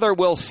Father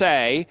will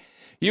say,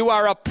 "You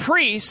are a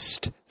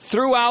priest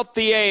throughout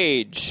the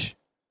age,"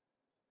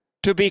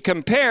 to be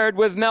compared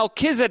with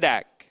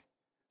Melchizedek.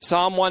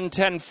 Psalm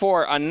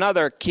 110:4,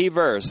 another key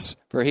verse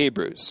for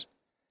Hebrews.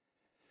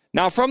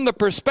 Now, from the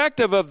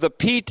perspective of the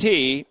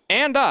PT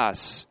and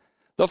us,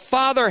 the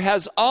Father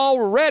has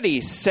already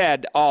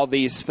said all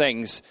these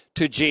things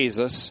to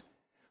Jesus,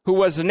 who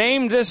was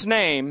named this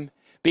name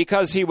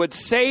because he would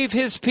save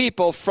his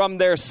people from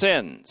their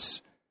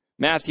sins.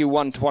 Matthew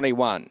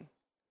 1:21.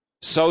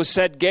 So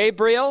said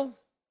Gabriel.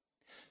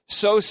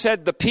 So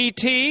said the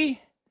PT.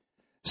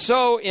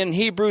 So in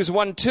Hebrews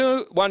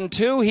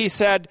 1:2, he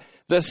said,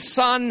 "The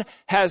Son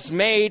has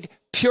made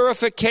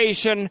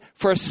purification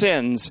for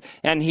sins,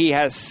 and he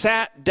has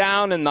sat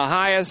down in the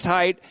highest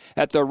height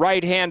at the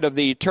right hand of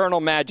the eternal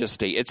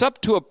majesty." It's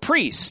up to a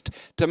priest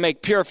to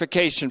make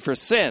purification for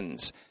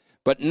sins,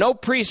 but no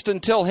priest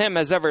until him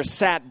has ever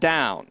sat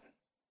down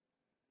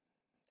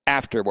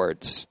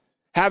afterwards,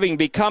 having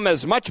become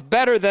as much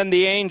better than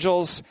the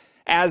angels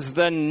as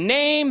the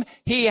name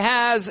he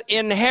has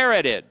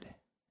inherited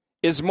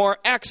is more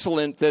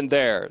excellent than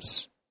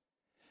theirs.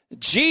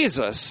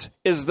 Jesus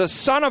is the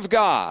Son of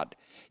God,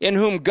 in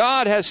whom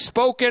God has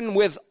spoken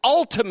with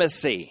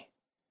ultimacy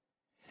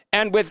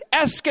and with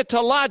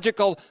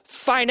eschatological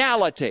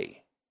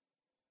finality.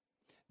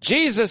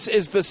 Jesus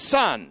is the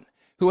Son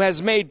who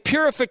has made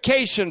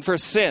purification for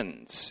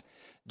sins.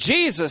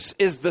 Jesus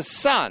is the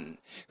Son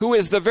who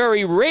is the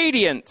very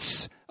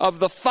radiance of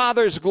the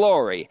Father's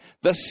glory,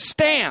 the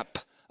stamp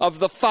of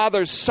the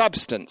Father's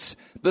substance,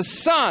 the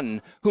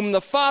Son whom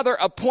the Father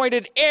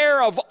appointed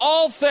heir of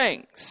all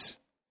things,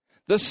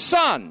 the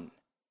Son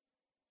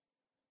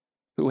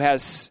who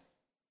has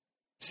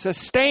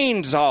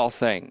sustains all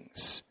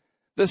things,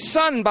 the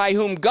Son by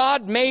whom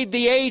God made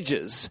the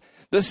ages,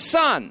 the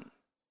Son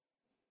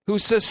who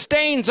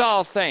sustains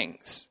all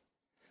things,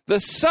 the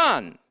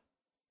Son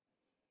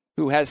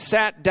who has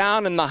sat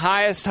down in the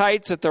highest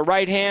heights at the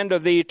right hand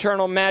of the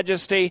eternal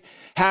majesty,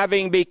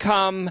 having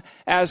become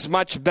as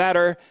much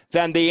better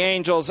than the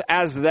angels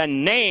as the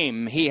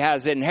name he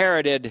has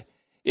inherited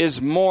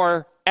is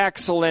more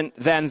excellent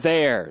than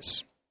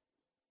theirs.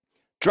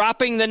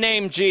 Dropping the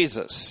name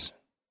Jesus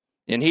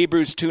in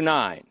Hebrews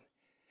 2:9,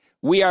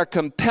 we are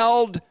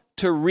compelled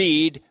to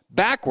read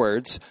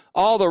backwards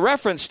all the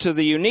reference to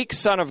the unique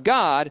Son of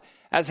God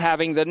as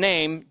having the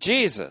name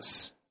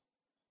Jesus.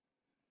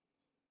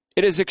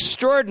 It is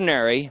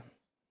extraordinary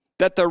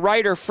that the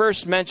writer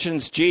first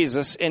mentions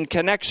Jesus in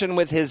connection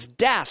with his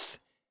death.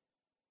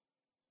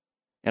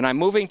 And I'm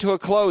moving to a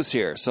close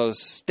here, so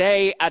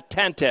stay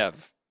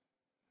attentive.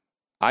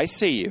 I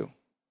see you.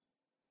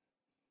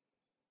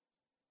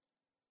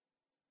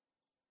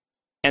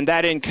 And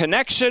that in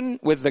connection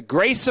with the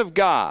grace of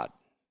God,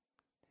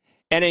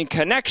 and in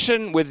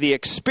connection with the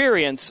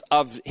experience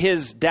of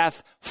his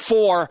death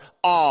for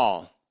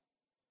all.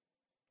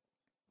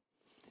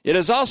 It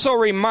is also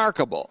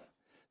remarkable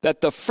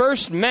that the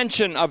first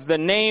mention of the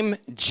name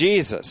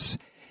Jesus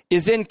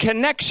is in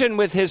connection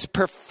with his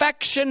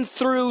perfection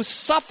through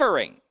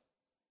suffering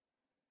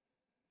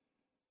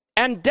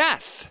and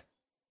death.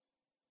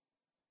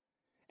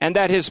 And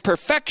that his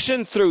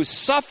perfection through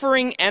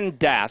suffering and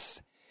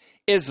death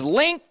is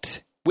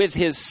linked with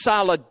his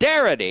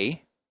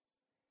solidarity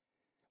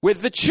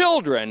with the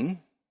children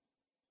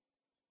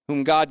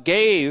whom God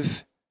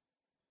gave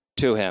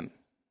to him,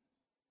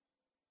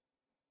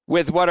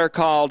 with what are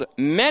called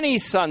many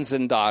sons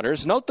and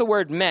daughters. Note the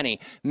word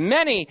many.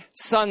 Many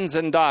sons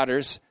and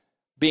daughters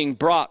being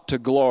brought to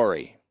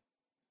glory.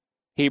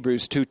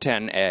 Hebrews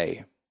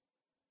 2:10a.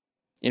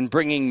 In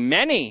bringing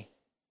many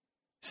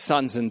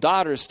sons and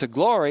daughters to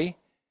glory,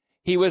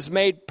 he was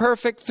made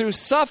perfect through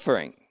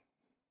suffering.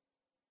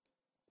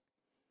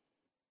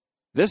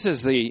 This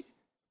is the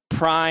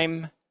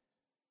prime,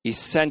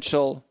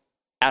 essential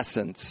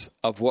essence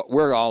of what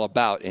we're all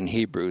about in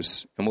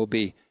Hebrews, and we'll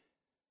be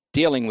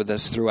dealing with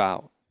this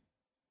throughout.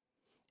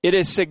 It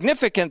is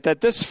significant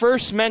that this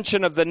first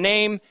mention of the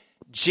name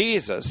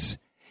Jesus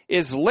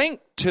is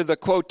linked to the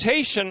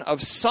quotation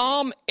of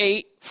Psalm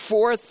 8,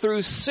 4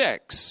 through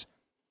 6,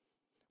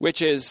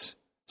 which is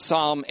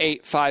Psalm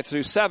 8, 5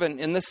 through 7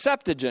 in the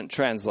Septuagint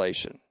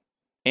translation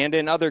and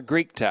in other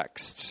Greek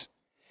texts,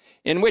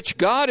 in which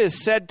God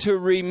is said to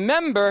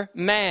remember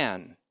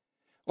man,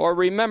 or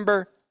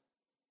remember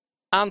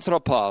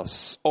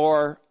anthropos,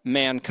 or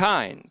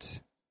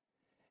mankind,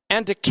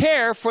 and to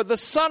care for the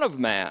Son of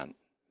Man,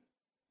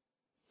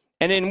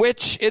 and in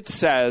which it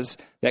says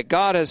that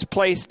God has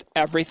placed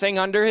everything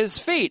under his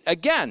feet.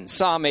 Again,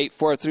 Psalm 8,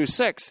 4 through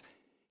 6,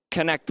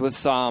 connect with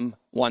Psalm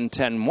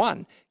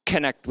 110:1,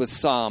 connect with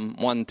Psalm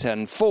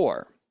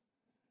 110:4,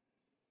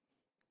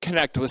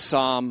 connect with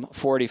Psalm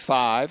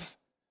 45,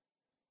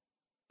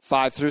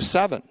 5 through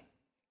 7.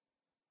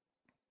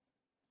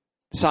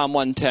 Psalm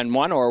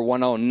 110:1 or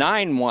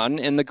 109:1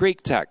 in the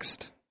Greek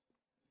text.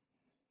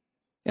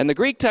 And the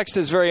Greek text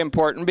is very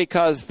important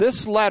because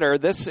this letter,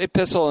 this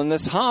epistle, and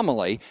this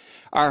homily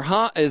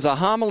is a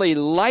homily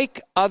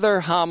like other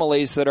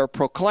homilies that are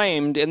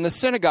proclaimed in the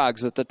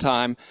synagogues at the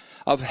time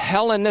of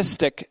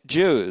Hellenistic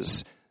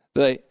Jews,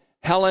 the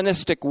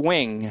Hellenistic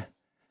wing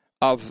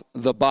of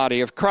the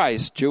body of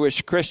Christ,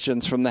 Jewish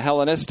Christians from the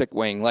Hellenistic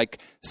wing, like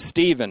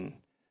Stephen,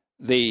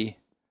 the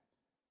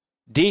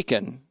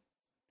deacon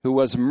who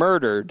was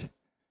murdered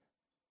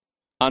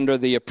under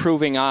the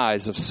approving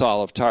eyes of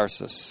Saul of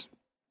Tarsus.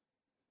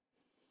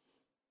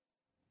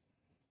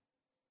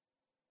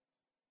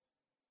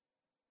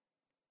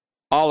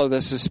 All of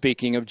this is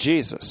speaking of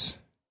Jesus.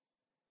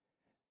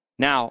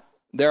 Now,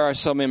 there are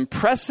some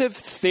impressive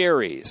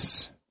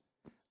theories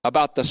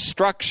about the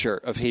structure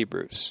of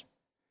Hebrews.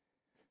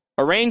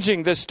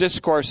 Arranging this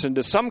discourse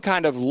into some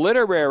kind of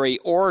literary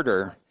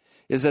order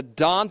is a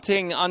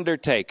daunting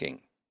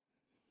undertaking.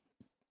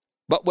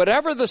 But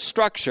whatever the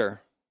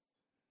structure,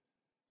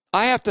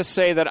 I have to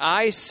say that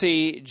I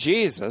see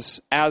Jesus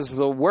as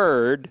the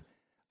word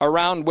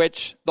around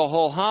which the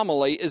whole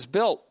homily is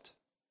built.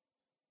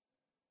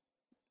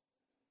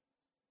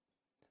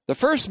 The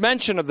first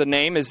mention of the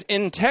name is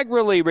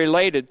integrally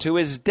related to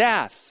his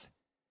death.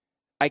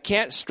 I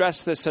can't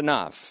stress this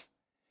enough.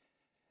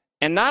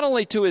 And not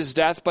only to his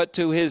death, but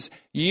to his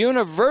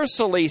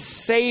universally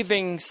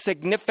saving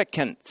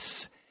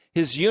significance,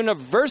 his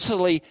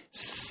universally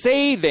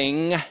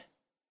saving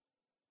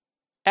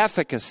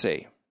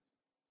efficacy.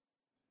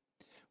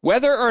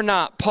 Whether or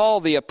not Paul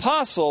the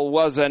Apostle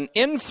was an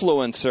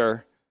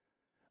influencer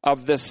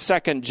of this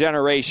second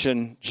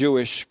generation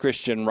Jewish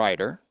Christian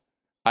writer,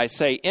 I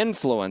say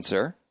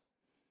influencer,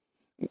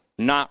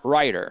 not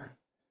writer,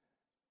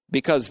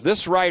 because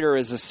this writer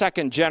is a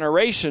second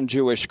generation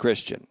Jewish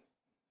Christian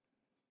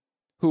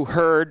who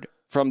heard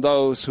from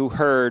those who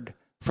heard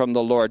from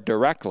the Lord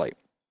directly.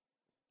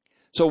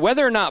 So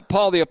whether or not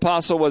Paul the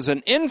Apostle was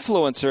an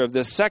influencer of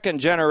this second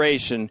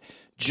generation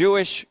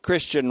Jewish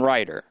Christian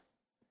writer,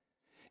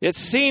 it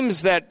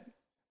seems that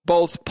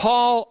both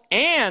Paul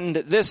and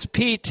this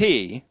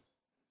PT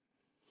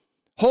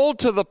hold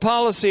to the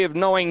policy of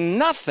knowing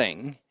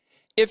nothing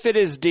if it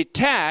is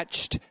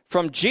detached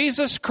from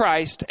Jesus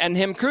Christ and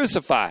Him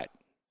crucified.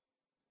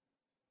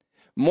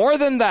 More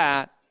than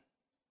that,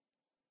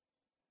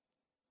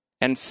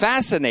 and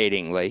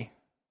fascinatingly,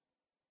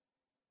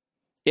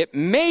 it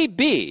may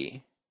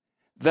be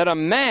that a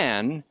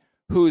man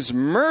whose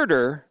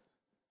murder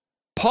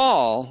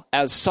Paul,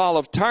 as Saul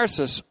of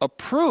Tarsus,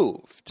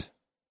 approved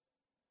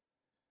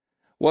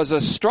was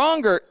a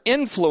stronger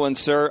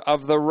influencer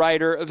of the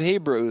writer of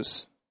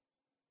Hebrews,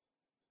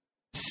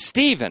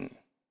 Stephen.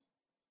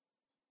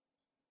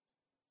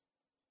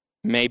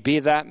 May be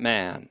that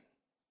man.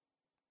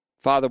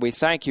 Father, we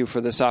thank you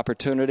for this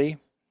opportunity.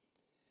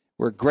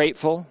 We're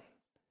grateful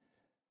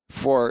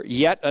for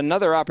yet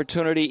another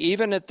opportunity,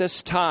 even at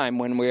this time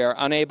when we are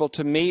unable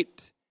to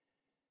meet.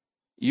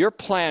 Your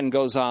plan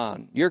goes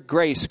on. Your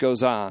grace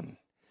goes on.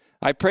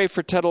 I pray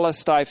for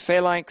Tetelestai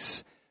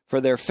Phalanx,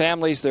 for their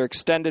families, their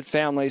extended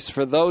families,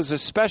 for those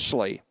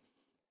especially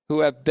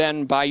who have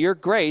been, by your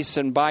grace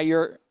and by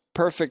your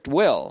perfect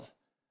will,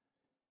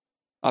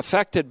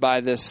 affected by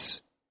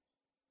this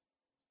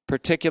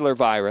particular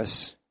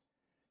virus.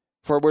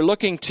 For we're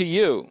looking to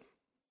you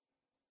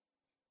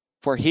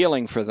for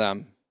healing for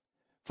them,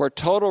 for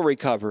total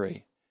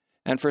recovery,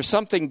 and for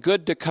something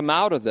good to come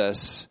out of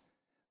this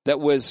that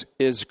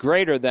is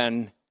greater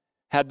than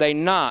had they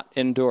not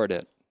endured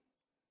it.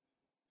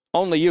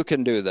 Only you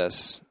can do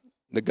this,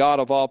 the God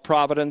of all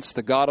providence,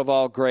 the God of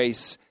all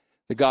grace,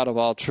 the God of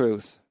all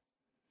truth.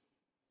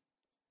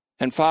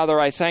 And Father,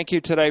 I thank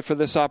you today for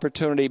this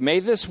opportunity. May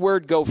this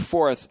word go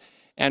forth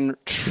and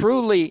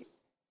truly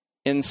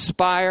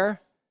inspire,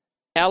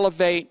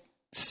 elevate,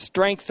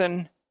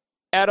 strengthen,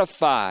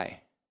 edify,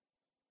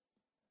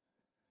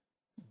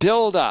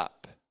 build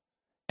up,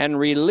 and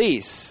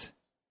release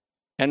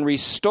and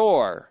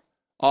restore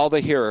all the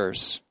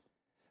hearers.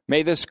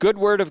 May this good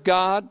word of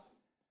God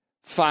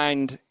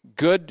find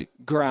good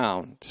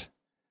ground,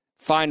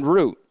 find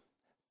root,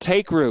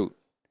 take root,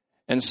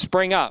 and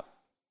spring up,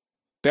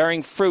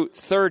 bearing fruit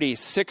 30,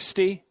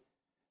 60,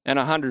 and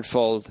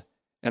 100-fold.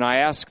 And I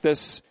ask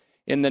this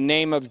in the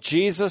name of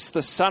Jesus,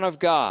 the Son of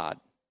God.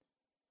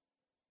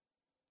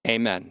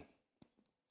 Amen.